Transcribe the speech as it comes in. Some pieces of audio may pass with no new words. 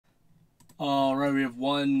All right, we have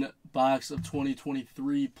one box of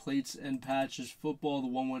 2023 plates and patches football. The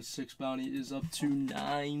 116 bounty is up to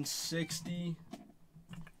 $960.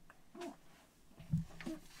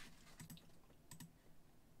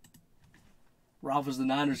 Ralph has the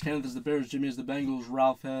Niners, Kenneth has the Bears, Jimmy has the Bengals,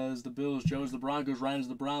 Ralph has the Bills, Joe has the Broncos, Ryan has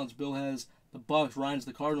the Browns, Bill has the Bucks, Ryan has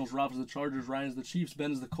the Cardinals, Ralph has the Chargers, Ryan has the Chiefs, Ben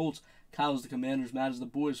has the Colts, Kyle has the Commanders, Matt has the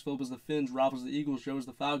Boys, Philip has the Finns, Ralph has the Eagles, Joe has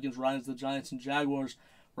the Falcons, Ryan has the Giants and Jaguars,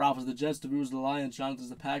 Ralph has the Jets, DeVue has the Lions, Jonathan has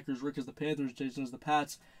the Packers, Rick has the Panthers, Jason has the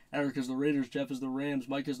Pats, Eric has the Raiders, Jeff has the Rams,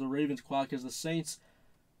 Mike has the Ravens, Quack has the Saints,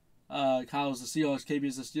 Kyle has the Seahawks, KB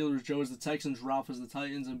has the Steelers, Joe has the Texans, Ralph has the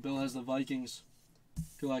Titans, and Bill has the Vikings.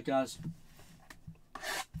 Good luck, guys.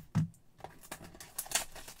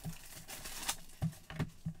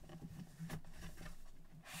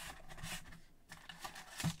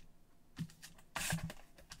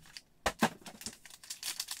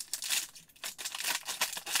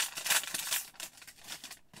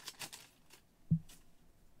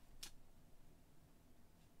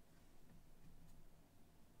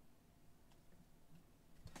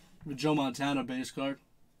 The Joe Montana base card.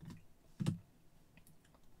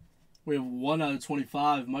 We have 1 out of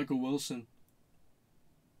 25, Michael Wilson.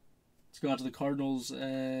 Let's go out to the Cardinals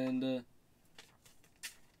and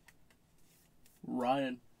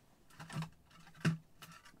Ryan.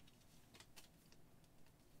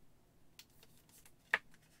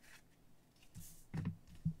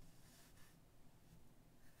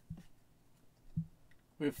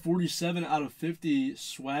 We have 47 out of 50,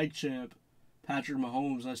 Swag Champ, Patrick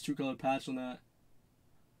Mahomes. Nice two-color patch on that.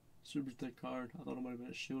 Super thick card. I thought it might have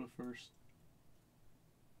been a shield at first.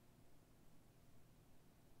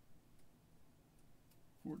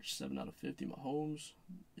 $47 out of 50. Mahomes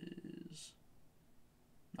is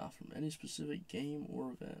not from any specific game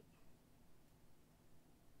or event.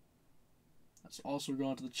 That's also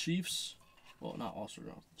gone to the Chiefs. Well, not also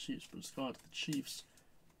gone to the Chiefs, but it's gone to the Chiefs.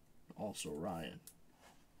 Also Ryan.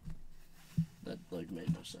 That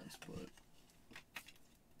made no sense, but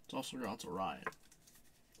it's also gone to Ryan.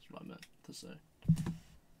 That's what I meant to say.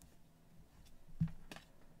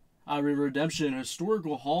 River Redemption,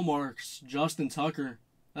 historical hallmarks, Justin Tucker.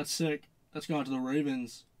 That's sick. That's gone to the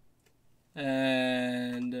Ravens.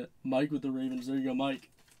 And Mike with the Ravens. There you go, Mike.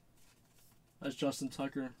 That's Justin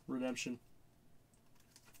Tucker, Redemption.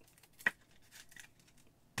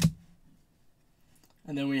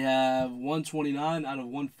 And then we have 129 out of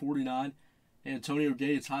 149. Antonio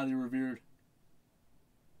Gates, highly revered.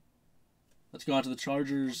 Let's go out to the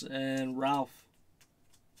Chargers and Ralph.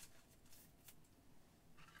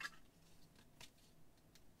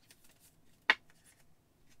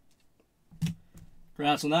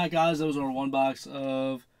 Congrats on that, guys. That was our one box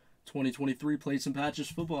of 2023 plates and patches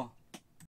football.